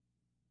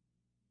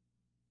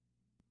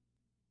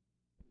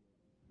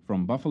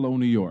from Buffalo,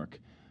 New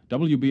York,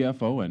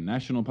 WBFO and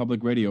National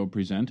Public Radio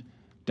present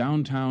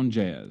Downtown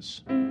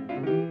Jazz.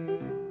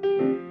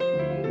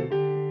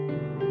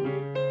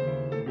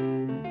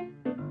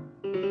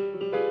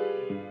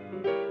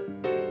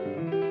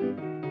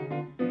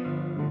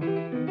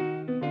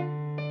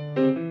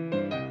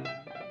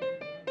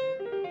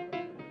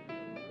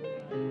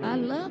 I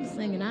love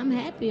singing. I'm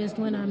happiest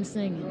when I'm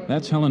singing.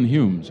 That's Helen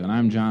Humes, and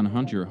I'm John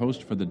Hunt, your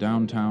host for the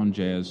Downtown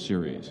Jazz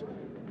series.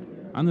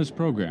 On this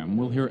program,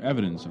 we'll hear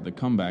evidence of the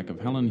comeback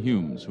of Helen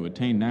Humes, who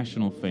attained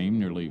national fame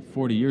nearly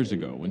 40 years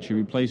ago when she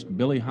replaced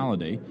Billie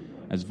Holiday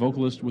as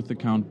vocalist with the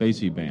Count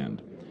Basie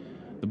Band.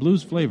 The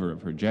blues flavor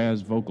of her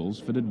jazz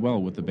vocals fitted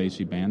well with the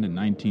Basie Band in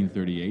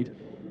 1938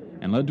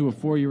 and led to a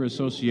 4-year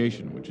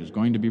association, which is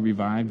going to be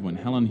revived when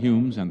Helen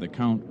Humes and the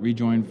Count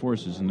rejoin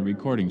forces in the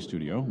recording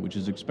studio, which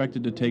is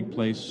expected to take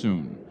place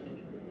soon.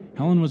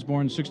 Helen was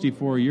born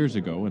 64 years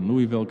ago in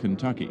Louisville,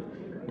 Kentucky,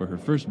 where her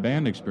first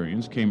band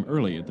experience came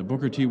early at the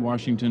Booker T.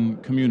 Washington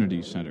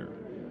Community Center.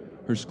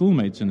 Her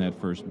schoolmates in that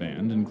first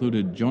band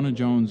included Jonah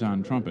Jones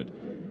on trumpet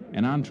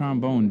and on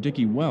trombone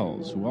Dickie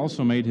Wells, who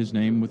also made his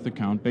name with the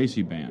Count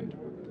Basie Band.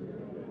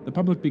 The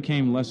public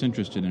became less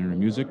interested in her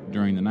music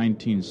during the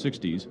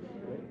 1960s,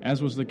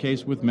 as was the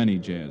case with many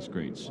jazz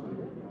greats.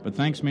 But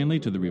thanks mainly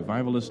to the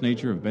revivalist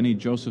nature of Barney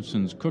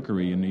Josephson's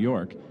Cookery in New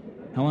York,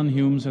 Helen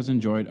Humes has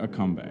enjoyed a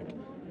comeback.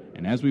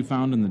 And as we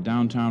found in the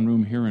downtown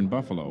room here in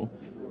Buffalo,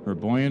 her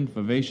buoyant,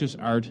 vivacious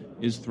art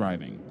is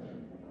thriving.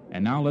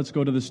 And now let's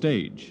go to the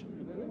stage.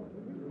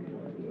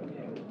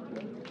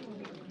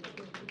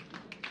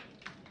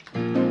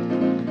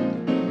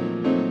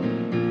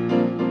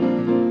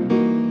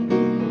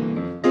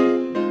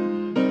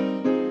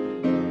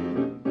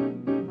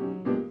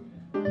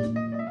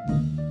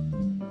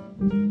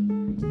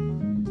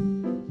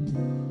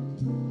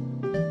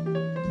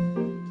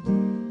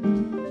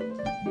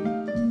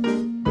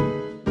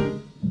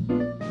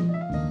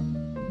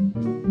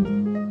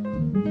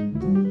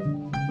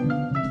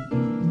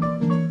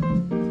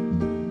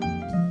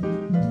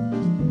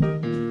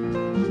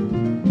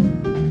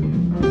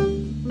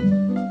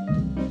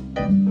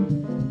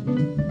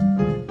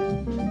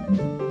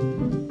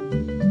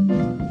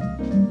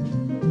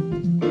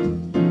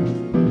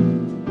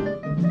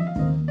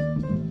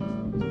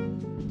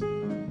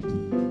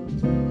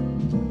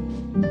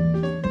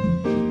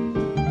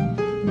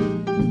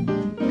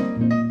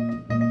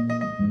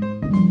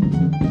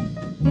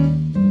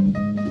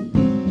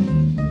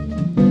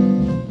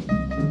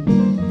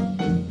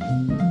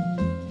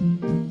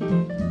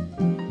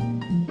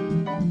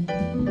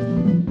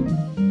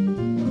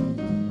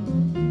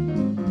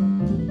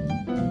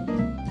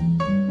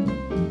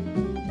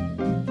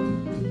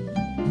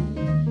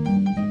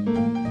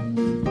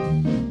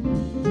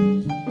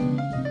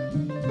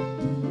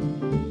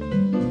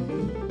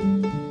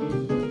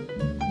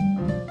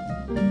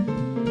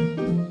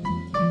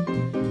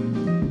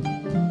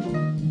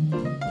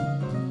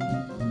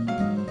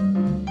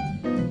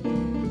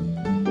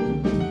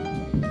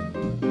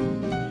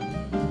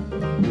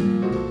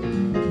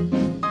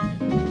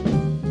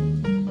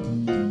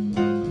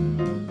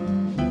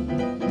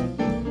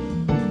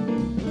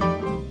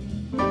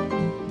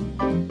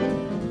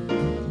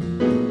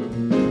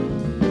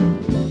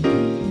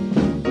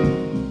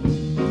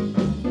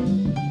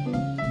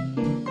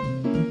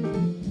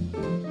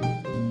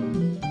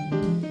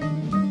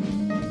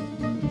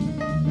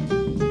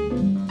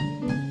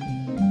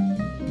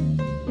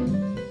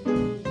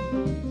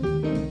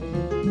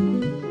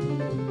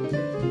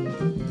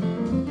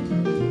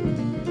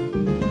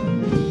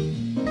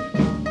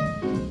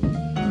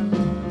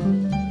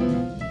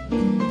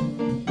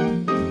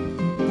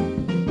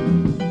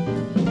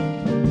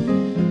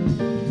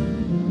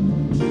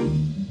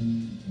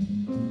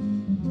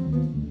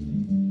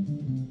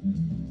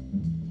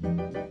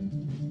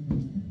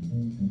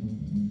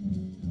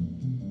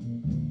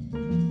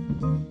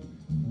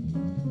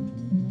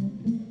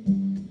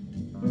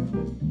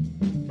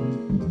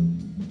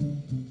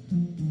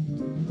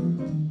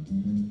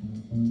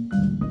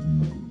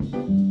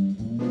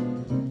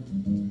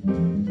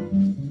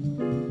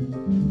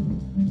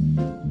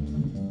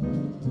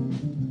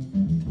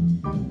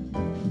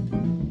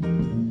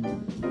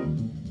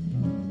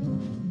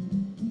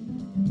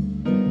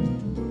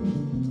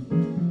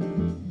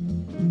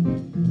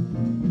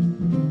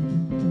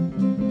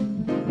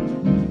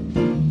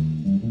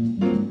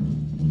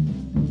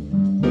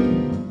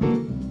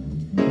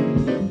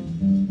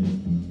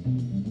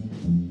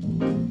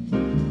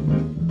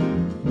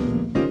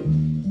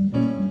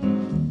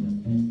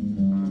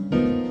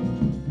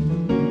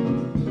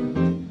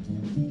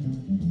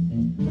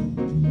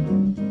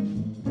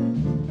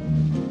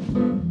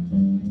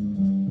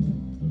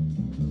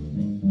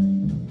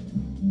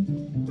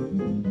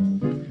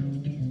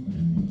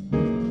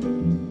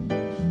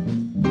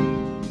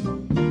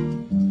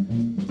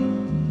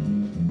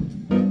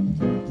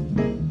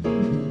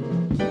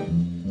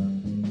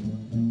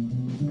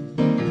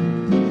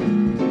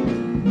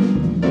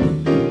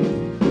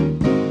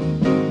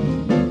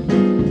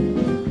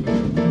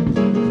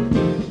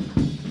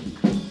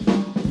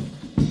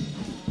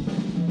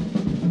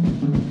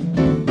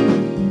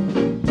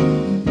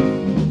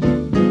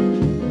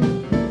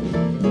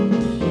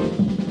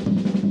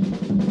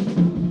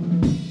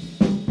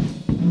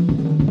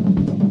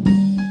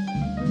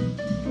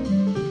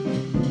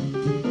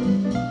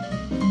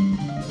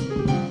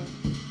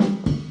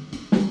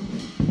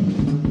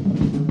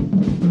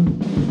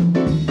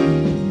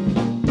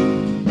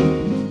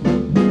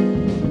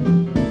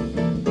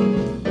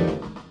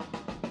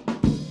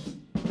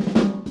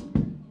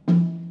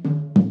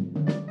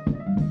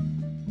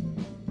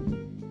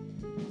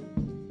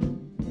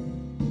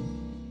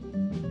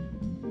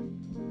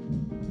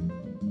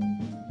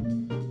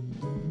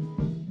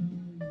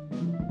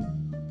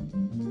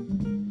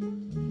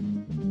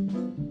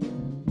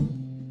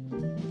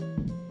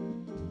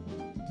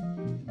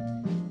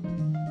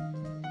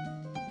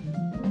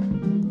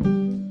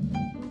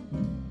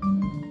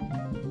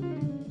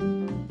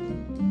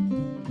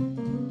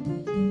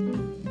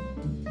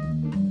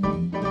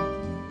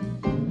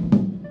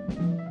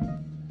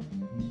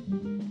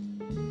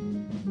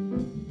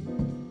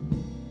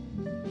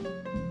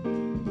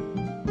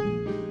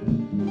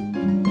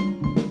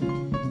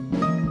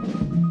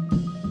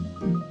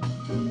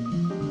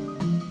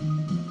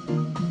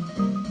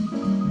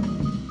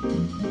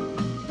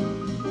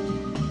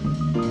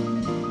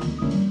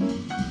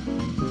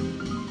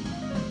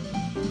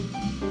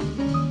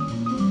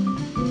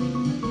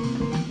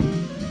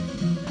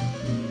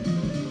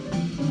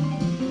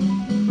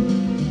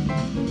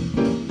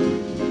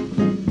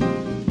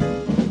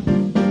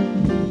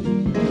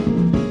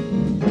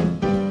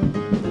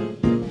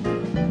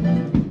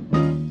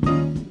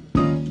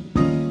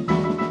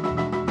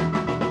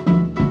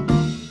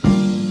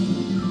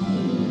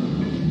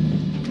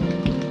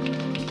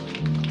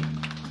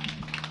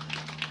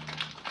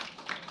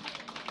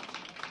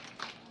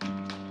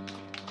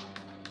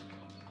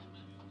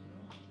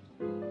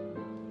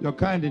 Your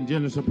kind and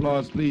generous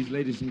applause, please,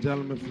 ladies and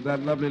gentlemen, for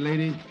that lovely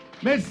lady,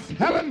 Miss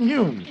Helen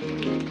Humes.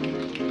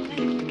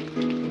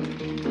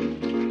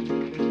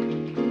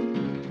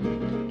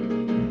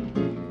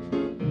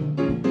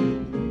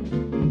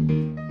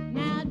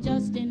 Now,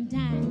 just in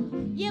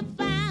time, you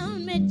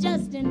found me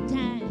just in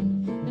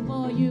time.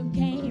 Before you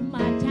came,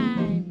 my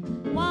time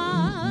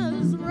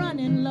was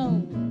running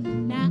low.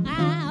 Now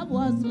I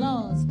was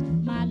lost,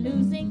 my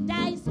losing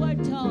dice were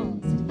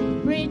tossed.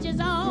 Bridges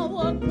all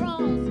were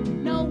crossed,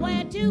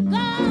 nowhere to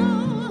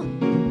go.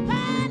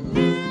 But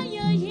now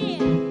you're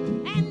here,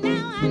 and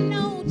now I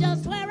know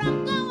just where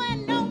I'm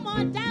going. No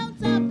more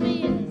doubts or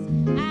fears,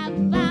 I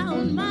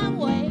found my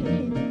way.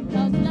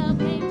 'Cause love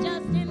came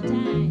just in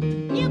time.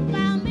 You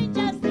found me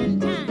just in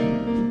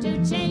time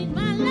to change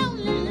my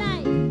lonely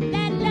life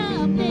that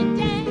lovely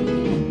day.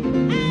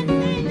 I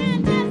say now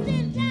just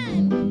in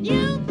time.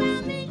 You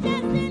found me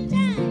just in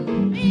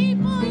time.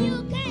 Before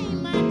you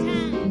came, my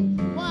time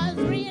was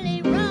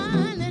really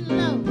running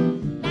low.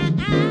 Now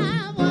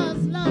I was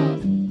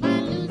lost,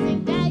 my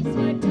losing dice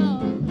were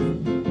tossed.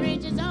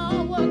 Bridges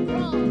all were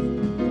crossed,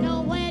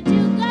 nowhere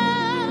to go.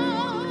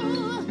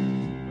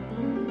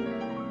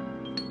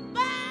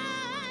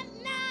 But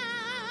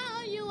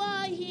now you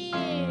are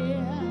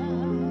here,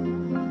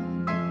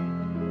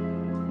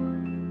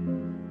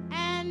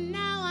 and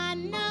now I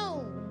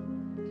know.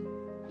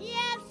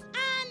 Yes,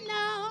 I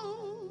know.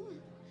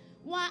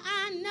 Why,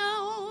 I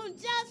know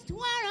just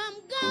where I'm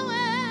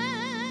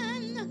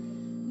going.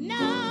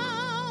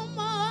 No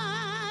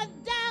more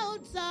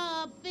doubts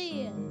or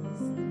fears.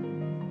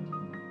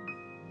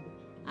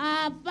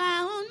 I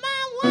found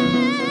my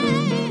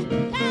way.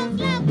 'Cause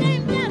love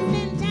came just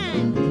in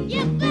time.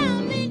 You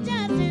found me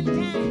just in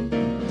time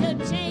to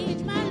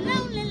change my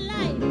lonely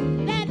life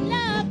that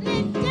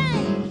lovely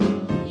day.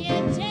 You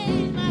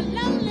changed my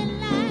lonely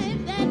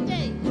life that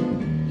day.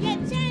 You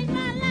changed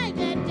my life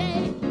that day.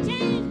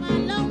 Changed my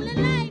lonely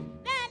life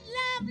that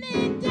lovely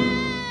day.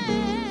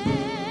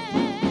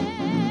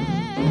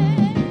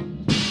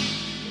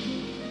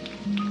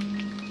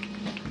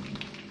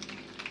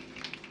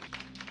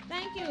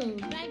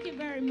 Thank you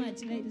very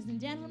much, ladies and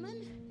gentlemen.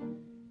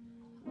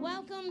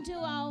 Welcome to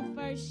our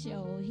first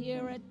show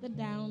here at the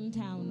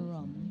Downtown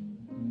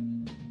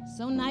Room.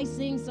 So nice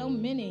seeing so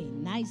many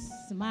nice,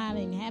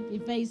 smiling, happy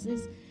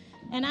faces.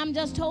 And I'm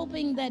just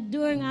hoping that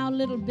during our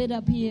little bit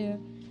up here,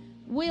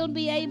 we'll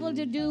be able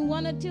to do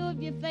one or two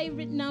of your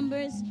favorite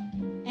numbers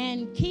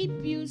and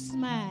keep you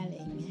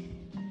smiling.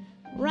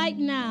 Right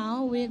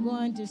now, we're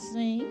going to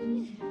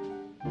sing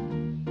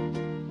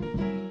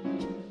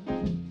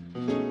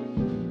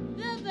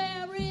The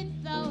Very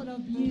Thought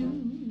of You,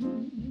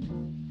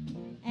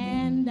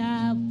 and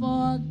I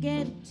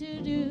forget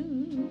to do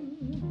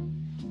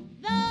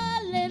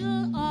the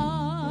little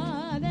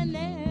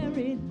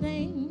ordinary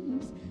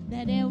things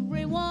that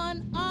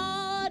everyone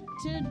ought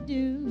to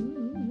do.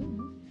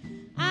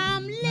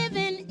 I'm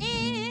living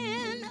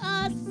in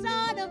a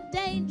sort of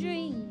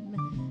daydream,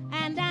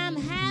 and I'm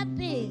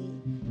happy,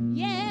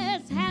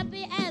 yes,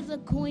 happy as a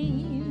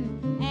queen.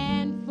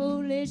 And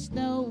foolish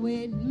though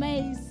it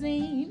may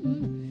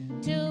seem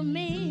to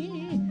me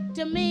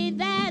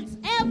that's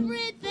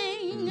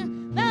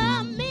everything.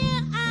 The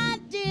mere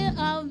idea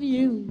of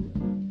you,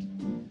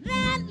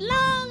 that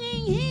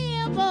longing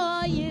here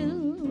for you.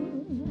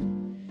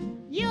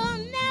 You'll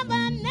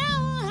never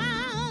know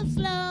how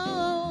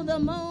slow the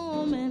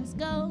moments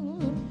go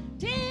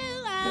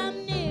till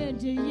I'm near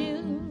to you.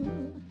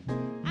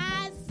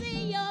 I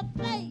see your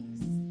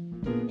face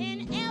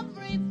in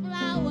every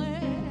flower,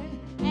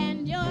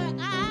 and your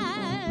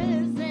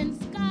eyes in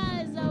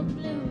skies of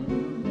blue.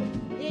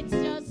 It's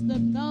just the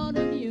thought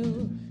of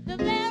you, the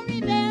very,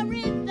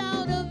 very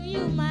thought of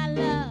you, my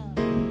love.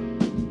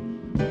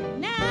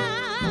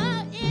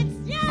 Now it's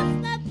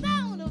just the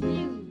thought of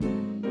you,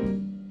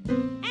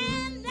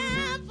 and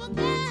I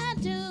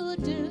forgot to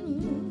do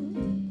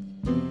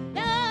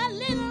the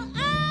little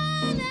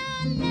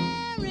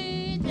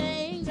ordinary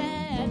things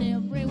that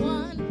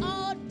everyone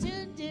ought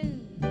to do.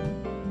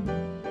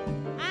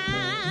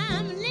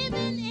 I'm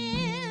living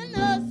in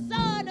a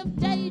sort of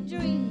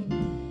daydream,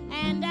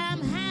 and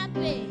I'm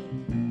happy,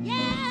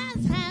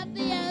 yes,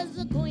 happy as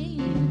a queen.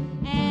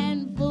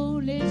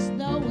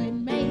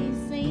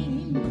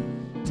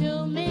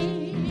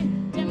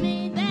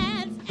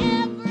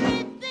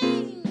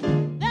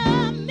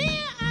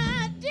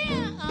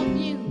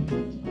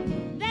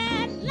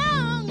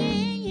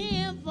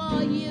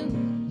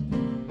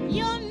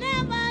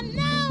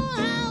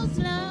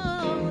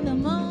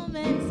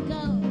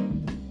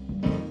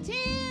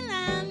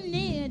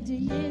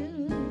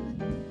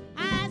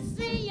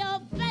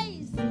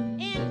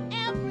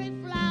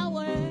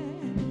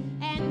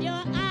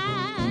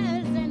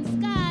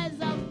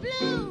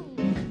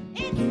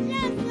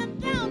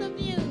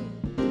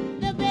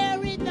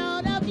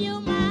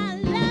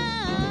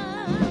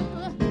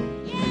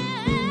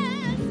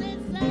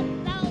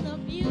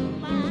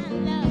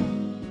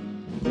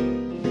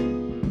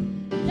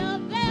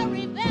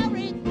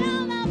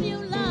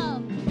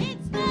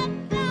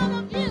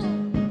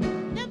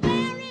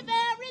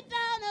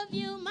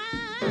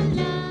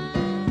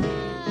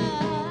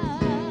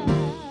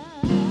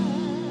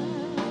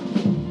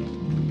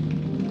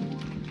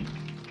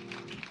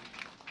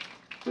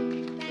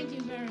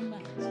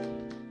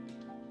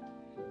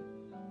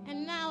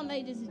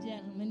 ladies and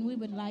gentlemen, we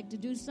would like to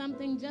do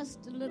something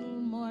just a little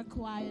more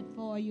quiet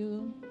for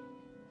you.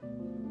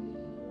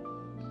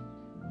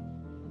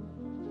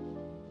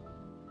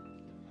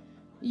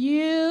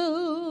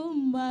 You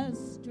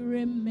must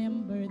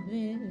remember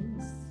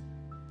this.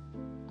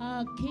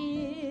 A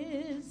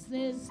kiss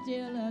is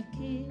still a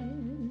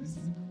kiss.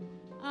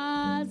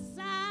 A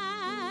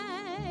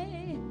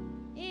sigh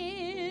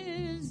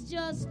is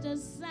just a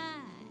sigh.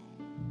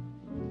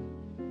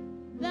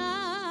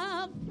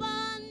 The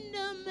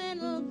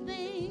fundamental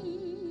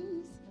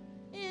things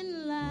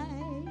in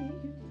life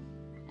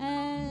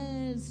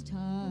as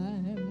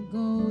time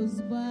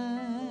goes by.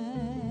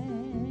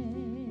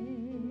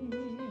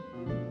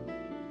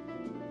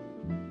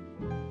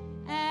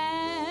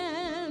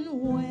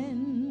 And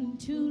when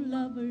two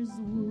lovers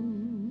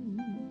woo,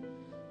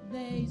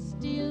 they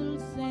still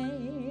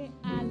say,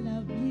 I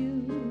love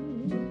you.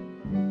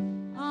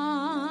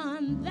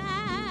 On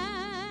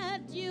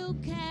that you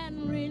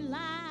can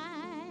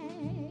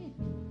rely.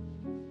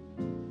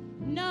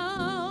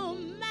 No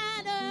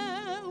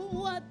matter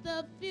what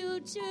the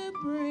future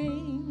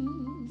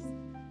brings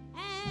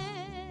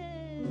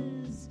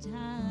as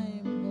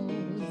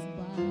time goes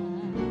by.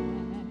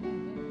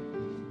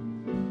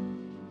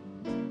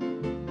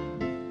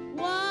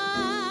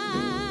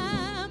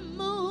 Why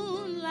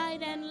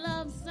moonlight and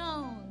love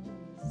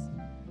songs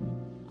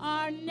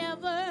are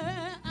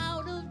never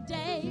out of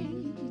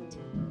date.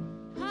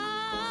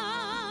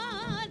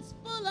 Hearts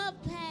full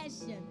of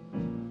passion,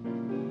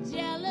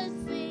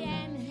 jealousy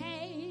and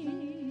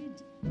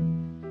hate.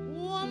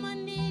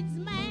 Woman needs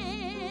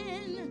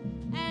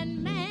man,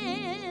 and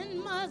man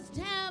must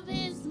have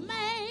his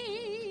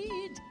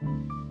mate.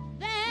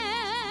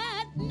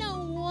 That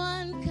no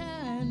one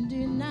can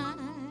deny.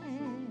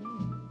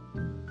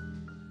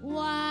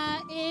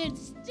 Why,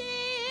 it's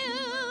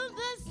still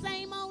the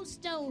same old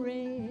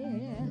story,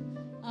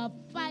 a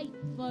fight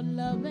for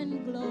love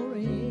and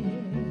glory,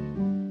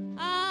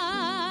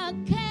 a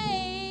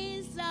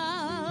case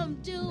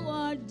of do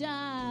or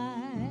die.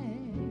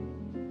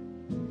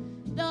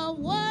 The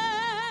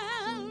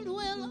world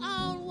will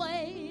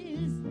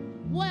always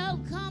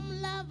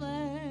welcome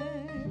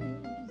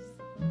lovers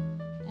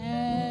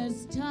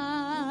as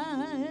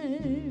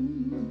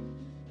time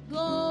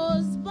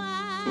goes by.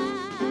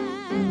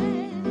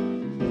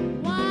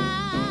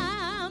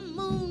 Why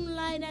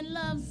moonlight and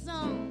love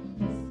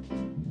songs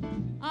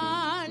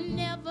are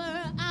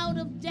never out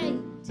of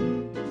date.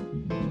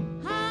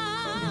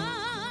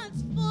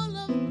 Hearts full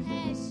of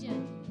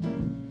passion,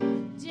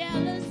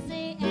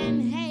 jealousy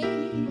and hate.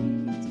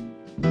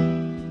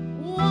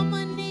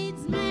 Woman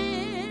needs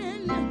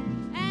man,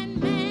 and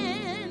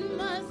man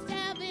must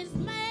have his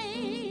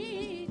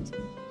mate.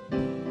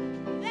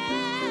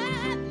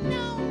 That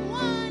no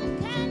one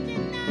can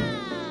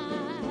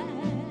deny.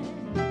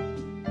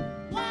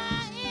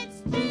 Why, it's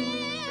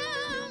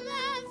still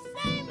the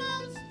same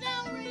old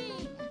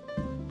story,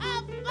 a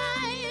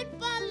fight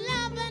for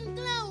love and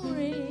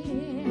glory,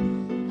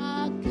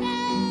 a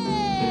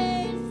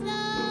case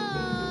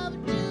of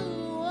do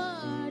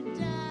or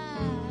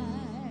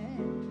die.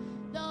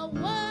 The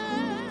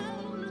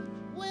world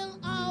will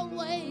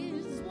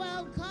always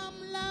welcome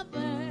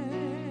lovers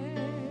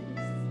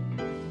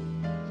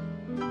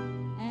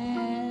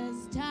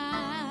as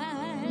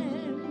time goes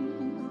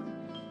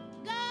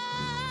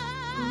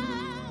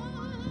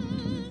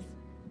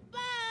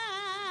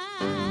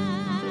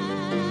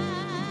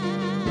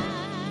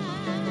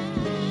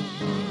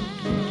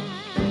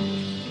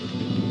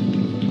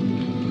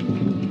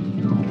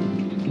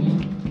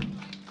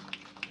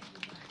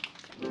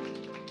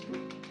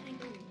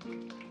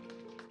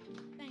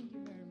Thank you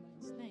very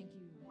much. Thank you.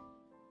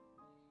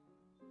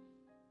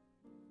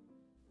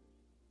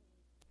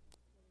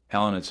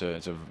 Helen, it's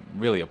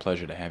really a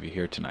pleasure to have you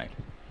here tonight.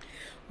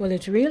 Well,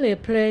 it's really a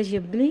pleasure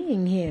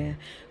being here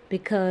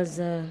because,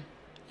 I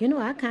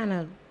kind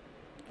of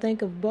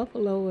think of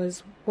Buffalo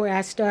as where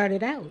I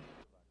started out.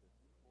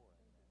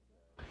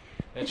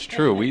 It's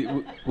true.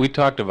 We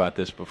talked about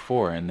this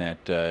before, and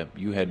that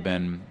you had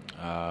been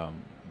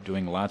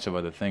doing lots of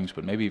other things,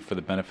 but maybe for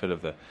the benefit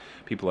of the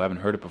people who haven't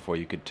heard it before,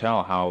 you could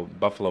tell how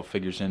Buffalo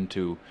figures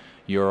into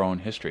your own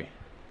history.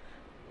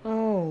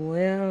 Oh,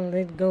 well,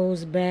 it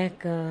goes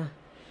back a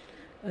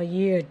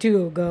year or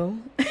two ago.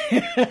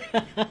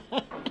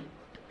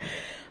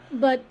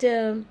 But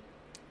in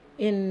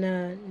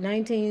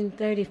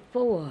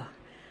 1934,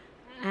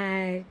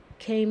 I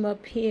came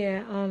up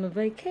here on a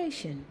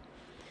vacation.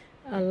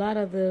 A lot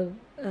of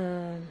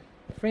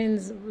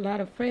friends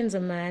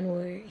of mine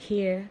were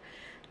here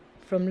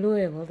from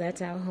Louisville.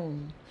 That's our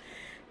home.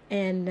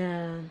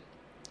 And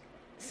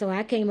so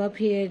I came up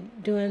here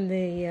during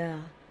the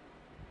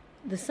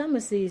summer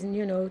season,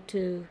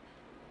 to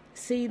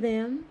see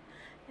them.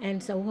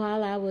 And so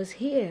while I was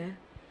here,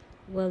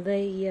 well,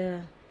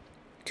 they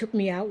took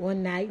me out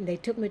one night, and they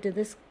took me to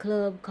this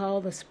club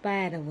called the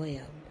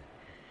Spiderweb.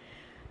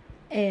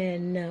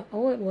 And, it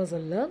was a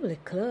lovely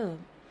club.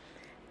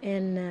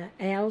 And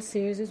Al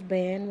Sears'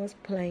 band was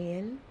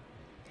playing.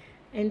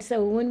 And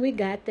so when we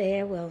got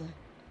there, well,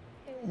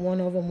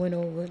 one of them went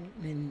over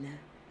and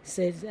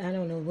said, I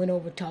don't know, went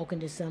over talking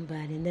to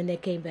somebody, and then they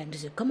came back and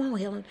said, come on,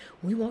 Helen,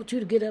 we want you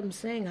to get up and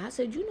sing. I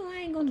said, I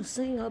ain't going to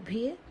sing up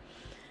here.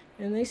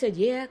 And they said,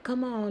 yeah,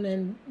 come on.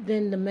 And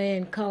then the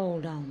man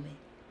called on me.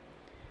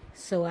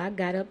 So I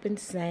got up and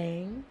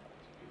sang,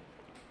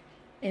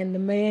 and the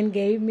man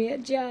gave me a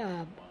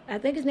job. I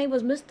think his name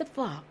was Mr.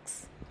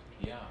 Fox.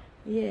 Yeah.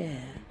 Yeah.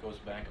 It goes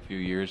back a few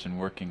years and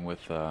working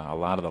with a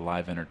lot of the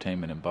live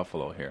entertainment in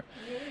Buffalo here.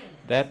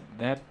 Yeah.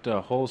 That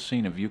whole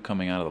scene of you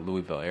coming out of the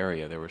Louisville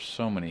area, there were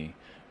so many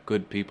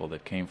good people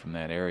that came from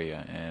that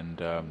area,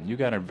 and you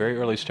got a very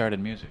early start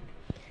in music.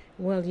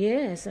 Well,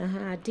 yes,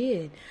 I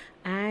did.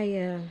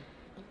 I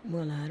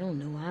don't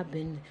know. I've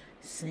been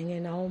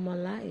singing all my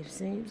life,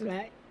 seems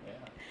like.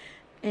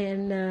 Yeah.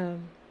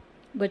 And,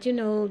 but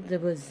there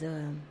was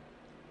a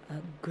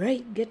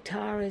great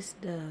guitarist,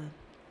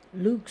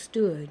 Luke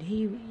Stewart.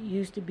 He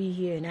used to be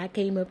here, and I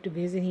came up to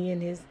visit he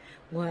and his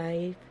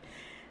wife,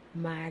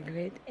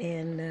 Margaret.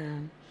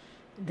 And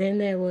then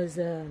there was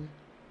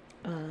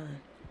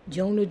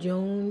Jonah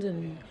Jones,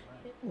 and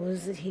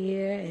was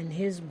here, and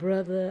his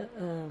brother.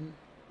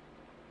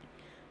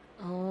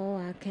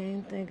 I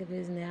can't think of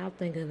his name. I'll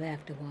think of it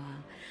after a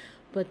while.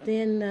 But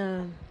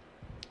then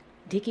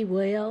Dickie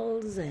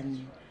Wells,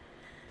 and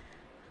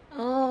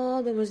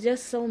there was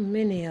just so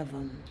many of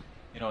them.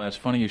 That's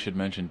funny you should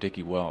mention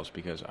Dickie Wells,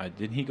 because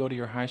didn't he go to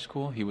your high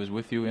school? He was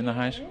with you in the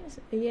high school?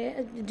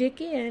 Yeah,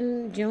 Dickie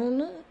and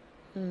Jonah.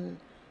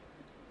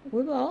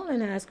 We were all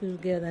in high school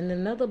together. And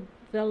another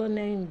fellow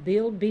named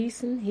Bill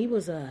Beeson, he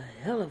was a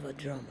hell of a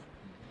drummer.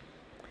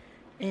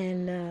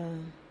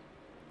 And,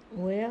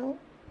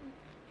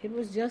 it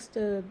was just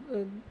a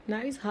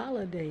nice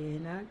holiday.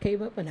 And I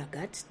came up and I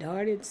got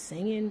started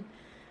singing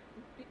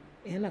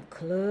in a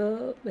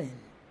club, and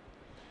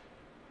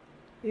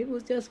it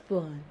was just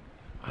fun.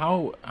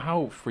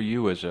 How for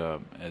you as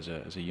a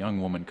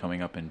young woman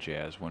coming up in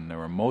jazz, when there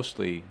were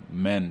mostly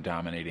men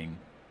dominating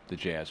the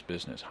jazz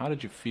business, how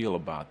did you feel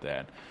about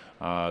that?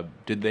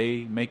 Did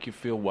they make you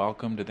feel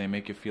welcome? Did they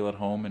make you feel at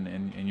home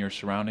in your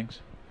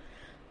surroundings?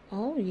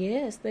 Oh,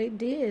 yes, they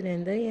did,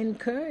 and they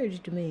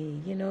encouraged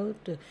me,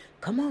 to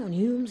come on,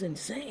 Humes, and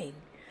sing.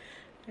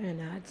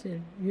 And I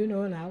said,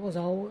 and I was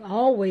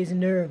always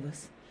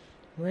nervous.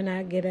 When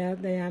I get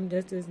out there, I'm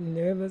just as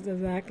nervous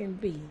as I can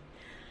be.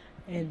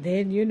 And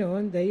then,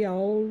 and they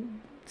all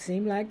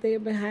seem like they're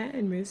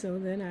behind me, so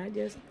then I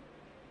just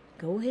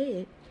go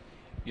ahead.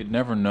 You'd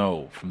never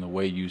know from the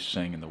way you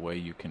sing and the way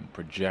you can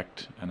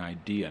project an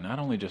idea, not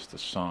only just the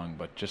song,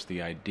 but just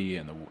the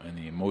idea and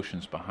the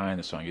emotions behind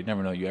the song. You'd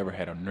never know you ever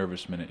had a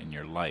nervous minute in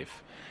your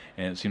life,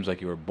 and it seems like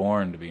you were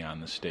born to be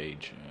on the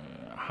stage.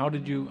 How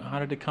did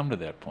it come to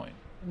that point?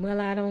 Well,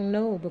 I don't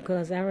know,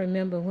 because I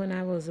remember when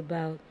I was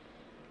about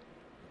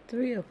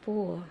 3 or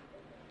 4,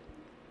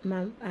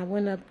 I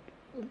went up.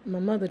 My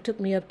mother took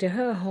me up to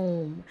her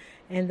home,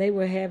 and they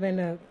were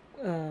having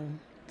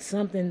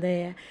something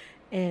there,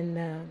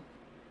 and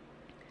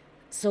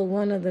so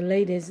one of the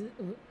ladies,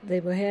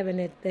 they were having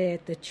it there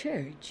at the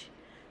church,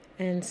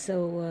 and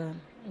so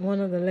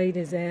one of the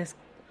ladies asked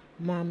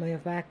Mama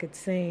if I could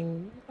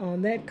sing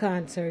on that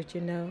concert,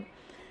 and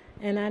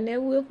I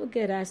never will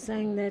forget, I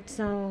sang that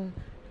song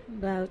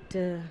about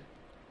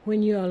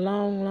when you're a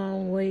long,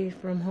 long way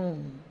from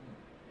home.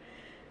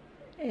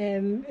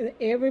 And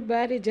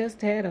everybody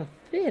just had a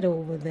fit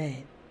over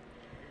that.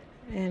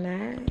 And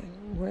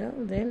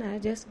then I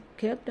just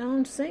kept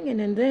on singing.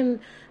 And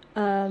then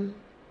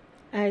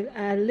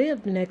I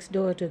lived next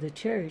door to the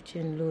church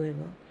in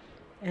Louisville.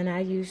 And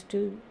I used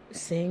to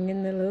sing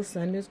in the little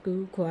Sunday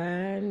school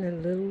choir and the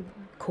little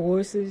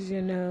courses,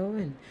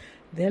 And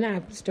then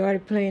I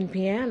started playing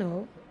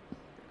piano.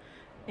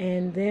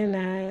 And then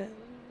I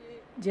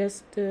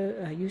used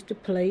to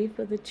play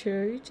for the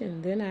church.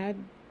 And then I'd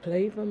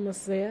play for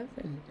myself,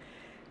 and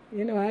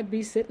I'd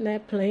be sitting there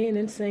playing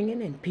and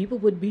singing, and people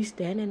would be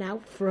standing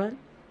out front,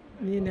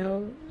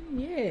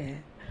 yeah.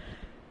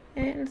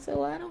 And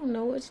so I don't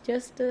know, it's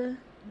just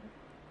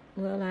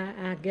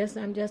I guess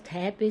I'm just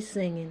happy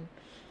singing.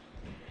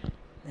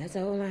 That's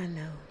all I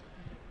know.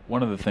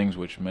 One of the things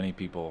which many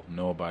people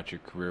know about your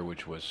career,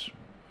 which was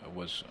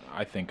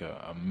I think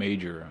a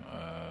major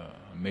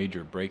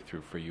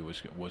breakthrough for you,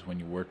 was when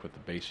you worked with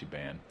the Basie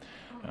band.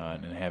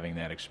 And having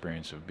that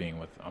experience of being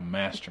with a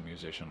master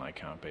musician like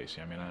Count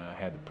Basie. I mean, I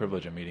had the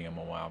privilege of meeting him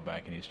a while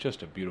back, and he's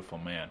just a beautiful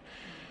man.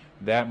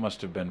 That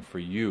must have been for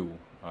you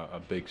a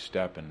big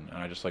step, and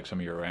I just like some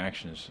of your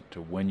reactions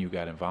to when you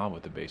got involved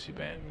with the Basie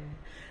band.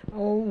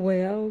 Oh,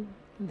 well,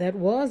 that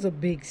was a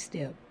big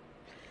step.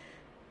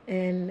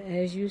 And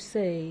as you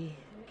say,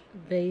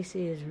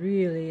 Basie is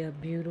really a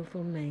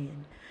beautiful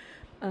man.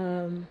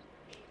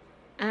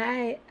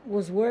 I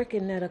was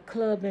working at a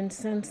club in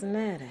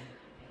Cincinnati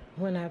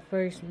when I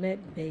first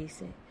met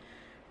Basie,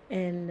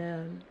 and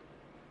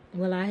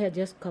I had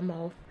just come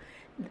off.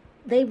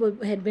 They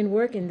had been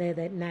working there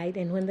that night,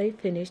 and when they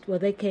finished,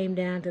 they came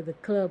down to the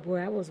club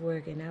where I was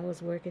working. I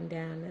was working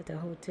down at the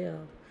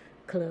hotel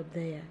club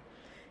there,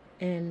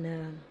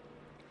 and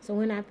so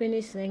when I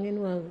finished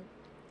singing,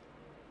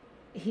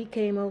 he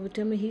came over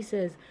to me. He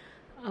says,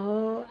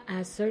 "Oh,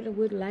 I certainly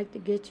would like to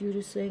get you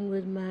to sing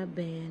with my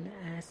band."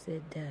 I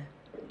said,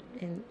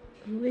 "And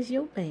who is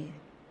your band?"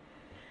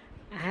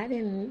 I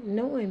didn't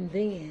know him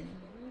then.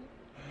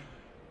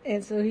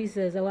 And so he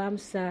says, "Oh, I'm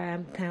sorry,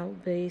 I'm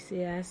Count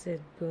Basie." I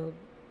said, "Well,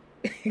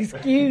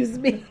 excuse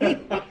me."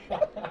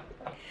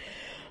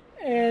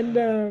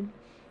 And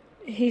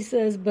he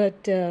says,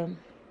 "But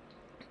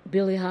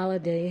Billie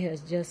Holiday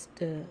has just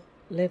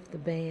left the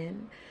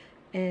band,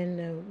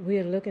 and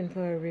we're looking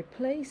for a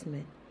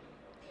replacement.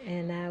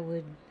 And I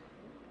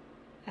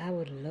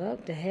would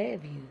love to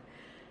have you."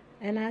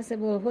 And I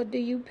said, "Well, what do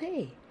you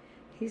pay?"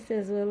 He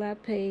says, "Well, I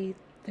pay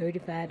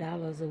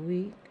 $35 a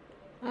week."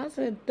 I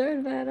said,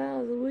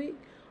 $35 a week?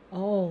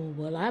 "Oh,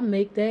 well, I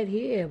make that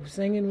here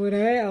singing with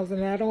Al,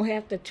 and I don't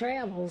have to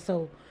travel,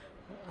 so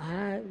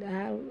I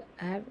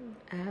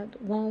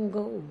won't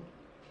go."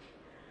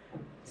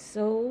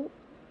 So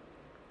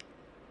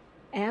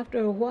after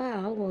a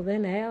while, well,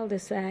 then Al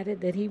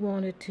decided that he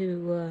wanted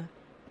to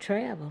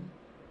travel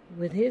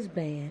with his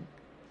band,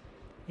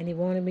 and he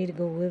wanted me to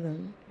go with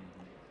him.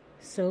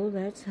 So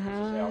that's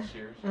how. Al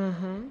Sears?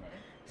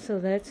 So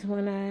that's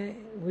when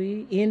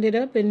we ended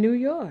up in New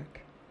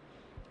York.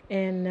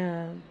 And,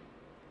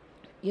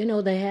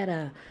 they had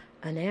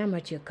an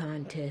amateur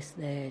contest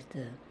there at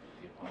the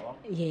Apollo?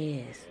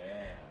 Yes.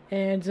 Yeah.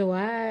 And so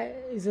I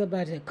was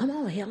about to say, "Come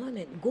on, Helen,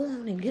 and go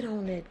on and get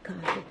on that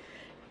contest."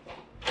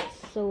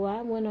 So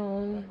I went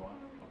on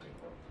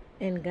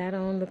and got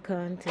on the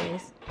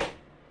contest,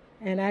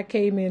 and I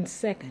came in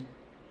second.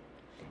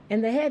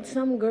 And they had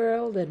some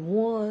girl that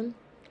won.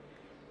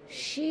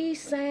 She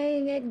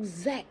sang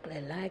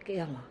exactly like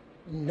Ella.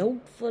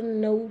 Note for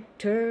note,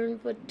 turn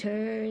for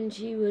turn.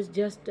 She was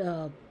just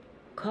a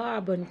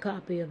carbon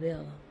copy of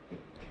Ella.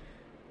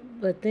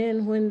 But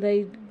then when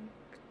they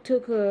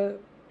took her,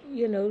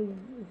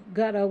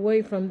 got her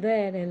away from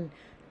that,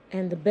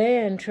 and the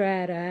band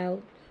tried her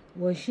out,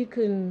 well, she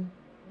couldn't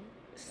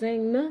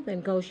sing nothing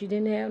because she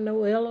didn't have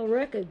no Ella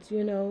records,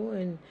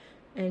 and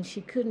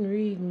she couldn't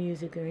read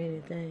music or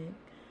anything.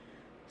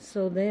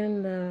 So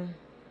then,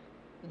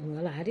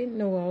 I didn't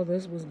know all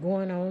this was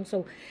going on.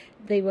 So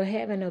they were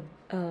having a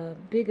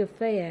big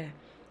affair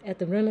at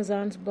the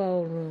Renaissance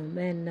Ballroom,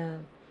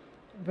 and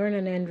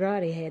Vernon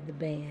Andrade had the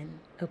band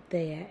up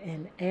there,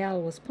 and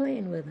Al was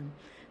playing with him.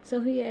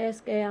 So he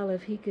asked Al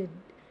if he could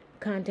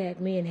contact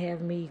me and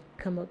have me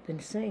come up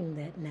and sing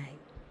that night.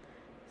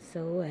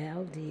 So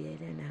Al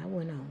did, and I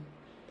went on.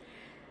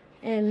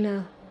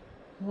 And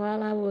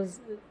while I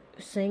was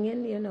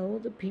singing,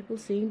 the people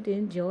seemed to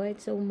enjoy it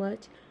so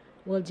much.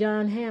 Well,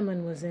 John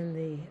Hammond was in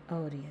the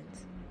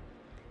audience,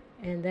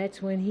 and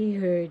that's when he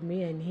heard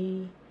me, and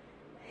he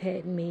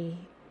had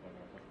me.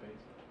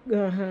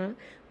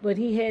 But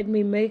he had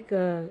me make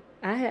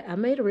I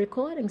made a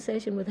recording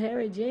session with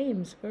Harry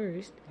James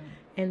first,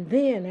 and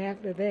then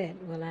after that,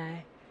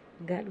 I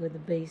got with the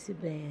Basie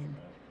Band,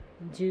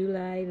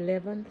 July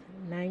 11th,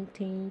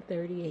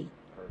 1938.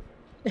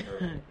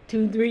 Perfect.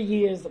 2-3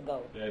 years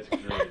ago. That's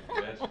great.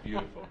 That's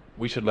beautiful.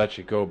 We should let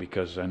you go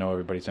because I know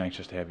everybody's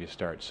anxious to have you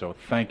start. So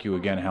thank you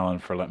again, Helen,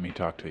 for letting me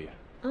talk to you.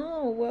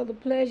 Oh, well, the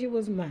pleasure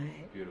was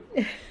mine.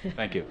 Beautiful.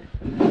 Thank you.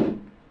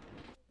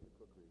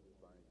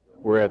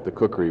 We're at the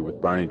Cookery with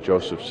Barney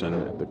Josephson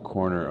at the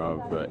corner of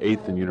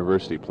 8th and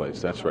University Place.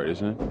 That's right,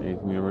 isn't it?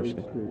 8th and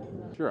University?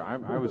 Sure, I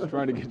was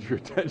trying to get your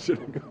attention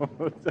to go.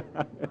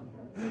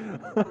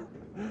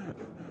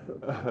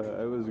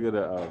 I was going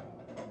to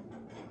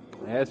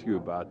ask you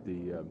about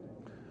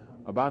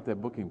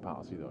that booking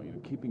policy, though.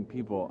 Keeping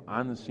people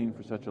on the scene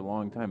for such a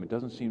long time, it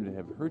doesn't seem to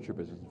have hurt your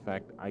business. In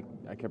fact, I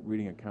kept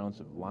reading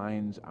accounts of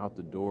lines out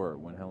the door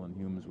when Helen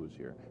Humes was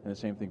here, and the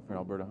same thing for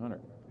Alberta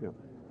Hunter. Yeah.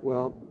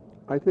 Well,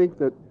 I think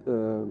that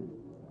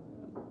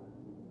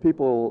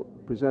people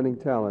presenting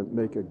talent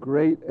make a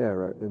great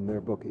error in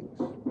their bookings.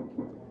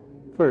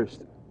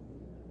 First,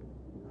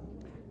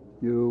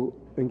 you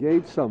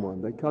engage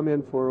someone. They come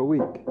in for a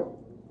week,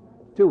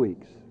 2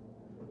 weeks.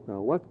 Now,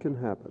 what can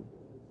happen?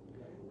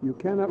 You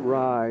cannot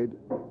ride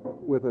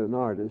with an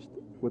artist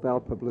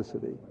without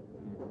publicity.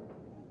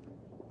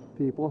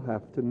 People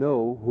have to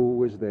know who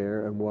was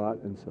there and what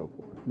and so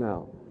forth.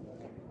 Now,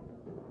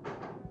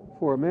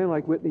 for a man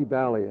like Whitney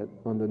Balliet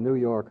on the New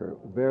Yorker,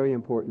 very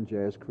important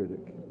jazz critic,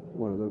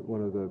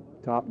 one of the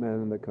top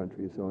men in the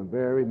country, so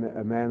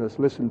a man that's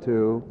listened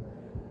to,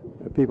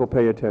 people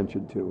pay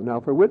attention to. Now,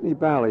 for Whitney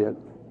Balliet,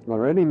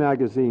 or any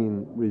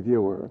magazine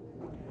reviewer,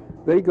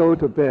 they go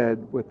to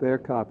bed with their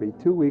copy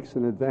 2 weeks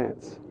in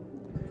advance.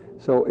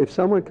 So if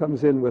someone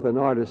comes in with an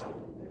artist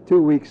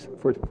 2 weeks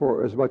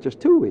for as much as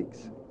 2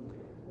 weeks,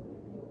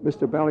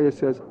 Mr. Balliet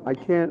says, "I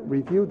can't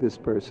review this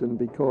person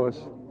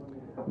because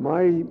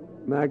my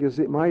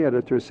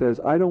editor says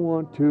I don't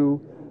want to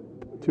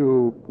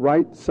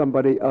write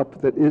somebody up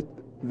that is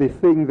the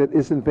thing that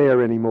isn't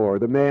there anymore,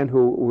 the man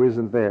who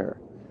isn't there.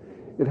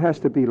 It has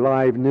to be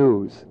live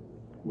news."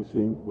 Which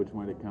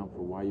might account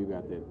for why you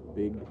got that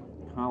big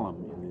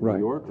column in the Right.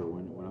 New Yorker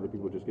when other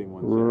people are just getting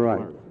one.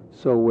 Right.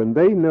 So when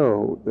they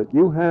know that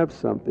you have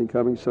something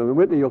coming, so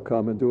Whitney will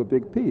come and do a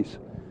big piece.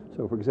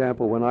 So, for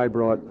example, when I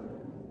brought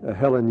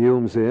Helen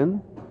Humes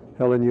in.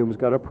 Helen Humes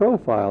got a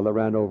profile that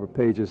ran over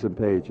pages and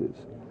pages.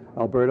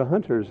 Alberta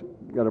Hunter's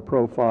got a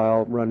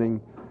profile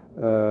running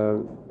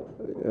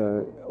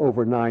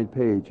over 9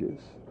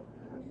 pages.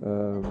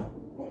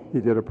 He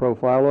did a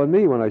profile on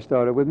me when I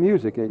started with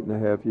music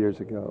 8.5 years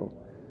ago.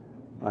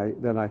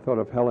 Then I thought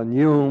of Helen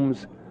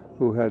Humes,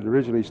 who had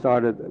originally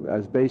started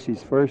as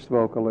Basie's first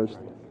vocalist,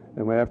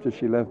 and after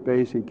she left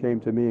Basie, came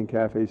to me in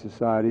Cafe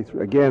Society,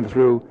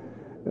 through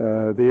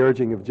the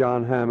urging of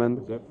John Hammond.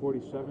 Was that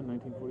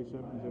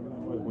 1947? Is that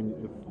when that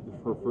was?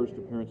 Her first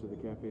appearance at the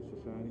Cafe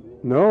Society?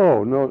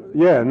 No.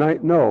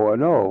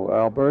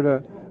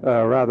 Alberta,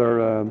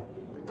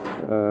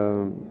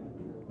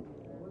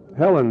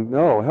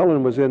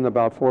 Helen was in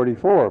about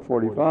 44,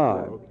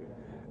 45. Okay.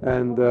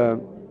 And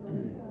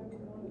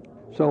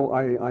so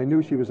I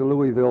knew she was a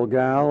Louisville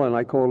gal, and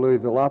I called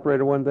Louisville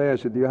operator one day. I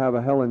said, do you have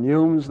a Helen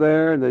Humes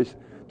there? And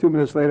 2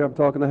 minutes later, I'm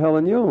talking to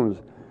Helen Humes.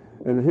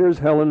 And here's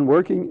Helen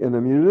working in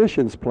a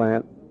munitions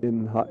plant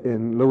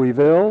in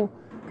Louisville,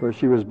 where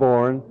she was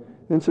born.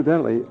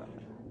 Incidentally,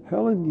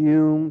 Helen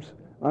Humes,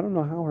 I don't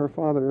know how her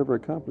father ever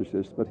accomplished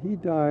this, but he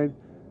died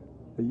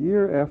a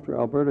year after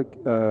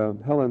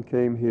Helen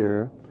came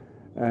here,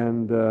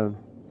 and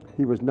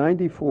he was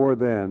 94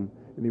 then,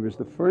 and he was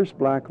the first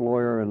black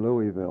lawyer in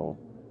Louisville.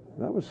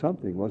 That was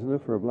something, wasn't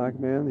it, for a black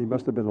man? He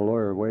must have been a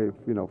lawyer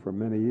for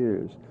many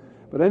years.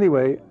 But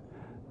anyway,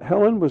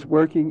 Helen was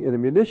working in a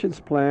munitions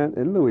plant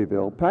in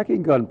Louisville,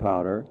 packing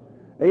gunpowder,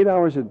 8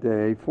 hours a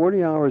day,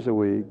 40 hours a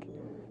week,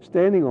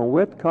 standing on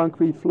wet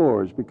concrete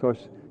floors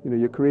because,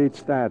 you create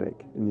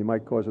static and you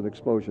might cause an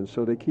explosion.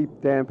 So they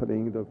keep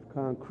dampening the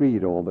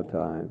concrete all the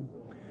time.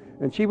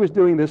 And she was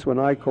doing this when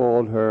I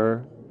called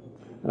her,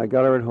 and I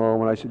got her at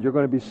home, and I said, you're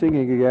going to be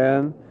singing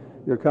again.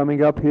 You're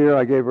coming up here.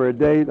 I gave her a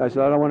date. I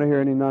said, I don't want to hear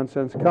any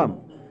nonsense.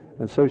 Come.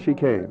 And so she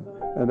came.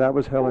 And that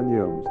was Helen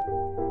Humes.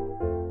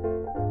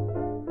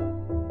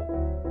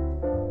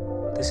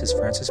 This is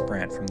Francis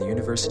Brandt from the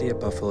University of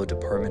Buffalo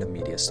Department of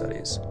Media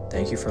Studies.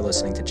 Thank you for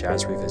listening to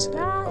Jazz Revisited,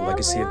 a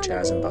legacy of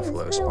jazz in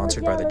Buffalo,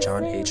 sponsored by the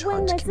John H.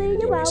 Hunt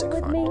Community Music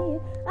Fund.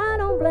 I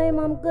don't blame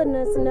them,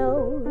 goodness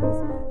knows.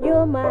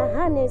 You're my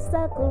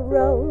honeysuckle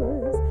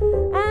rose.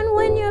 And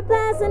when you're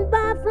passing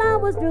by,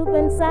 flowers droop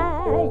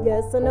inside.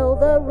 Yes, I know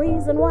the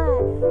reason why.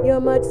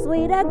 You're much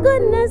sweeter,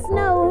 goodness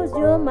knows.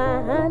 You're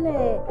my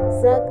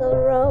honeysuckle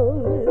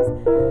rose.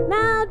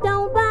 Now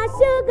don't buy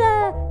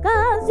sugar,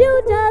 'cause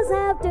you just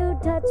have to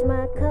touch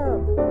my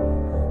cup.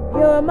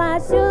 You're my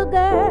sugar,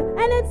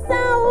 and it's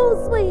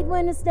so sweet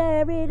when you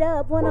stir it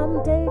up. When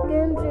I'm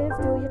taking trips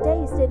to your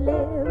tasted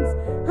lips,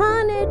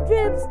 honey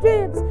drips,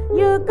 drips,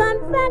 your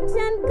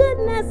confection,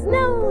 goodness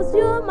knows.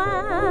 You're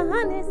my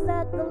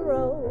honeysuckle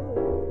rose.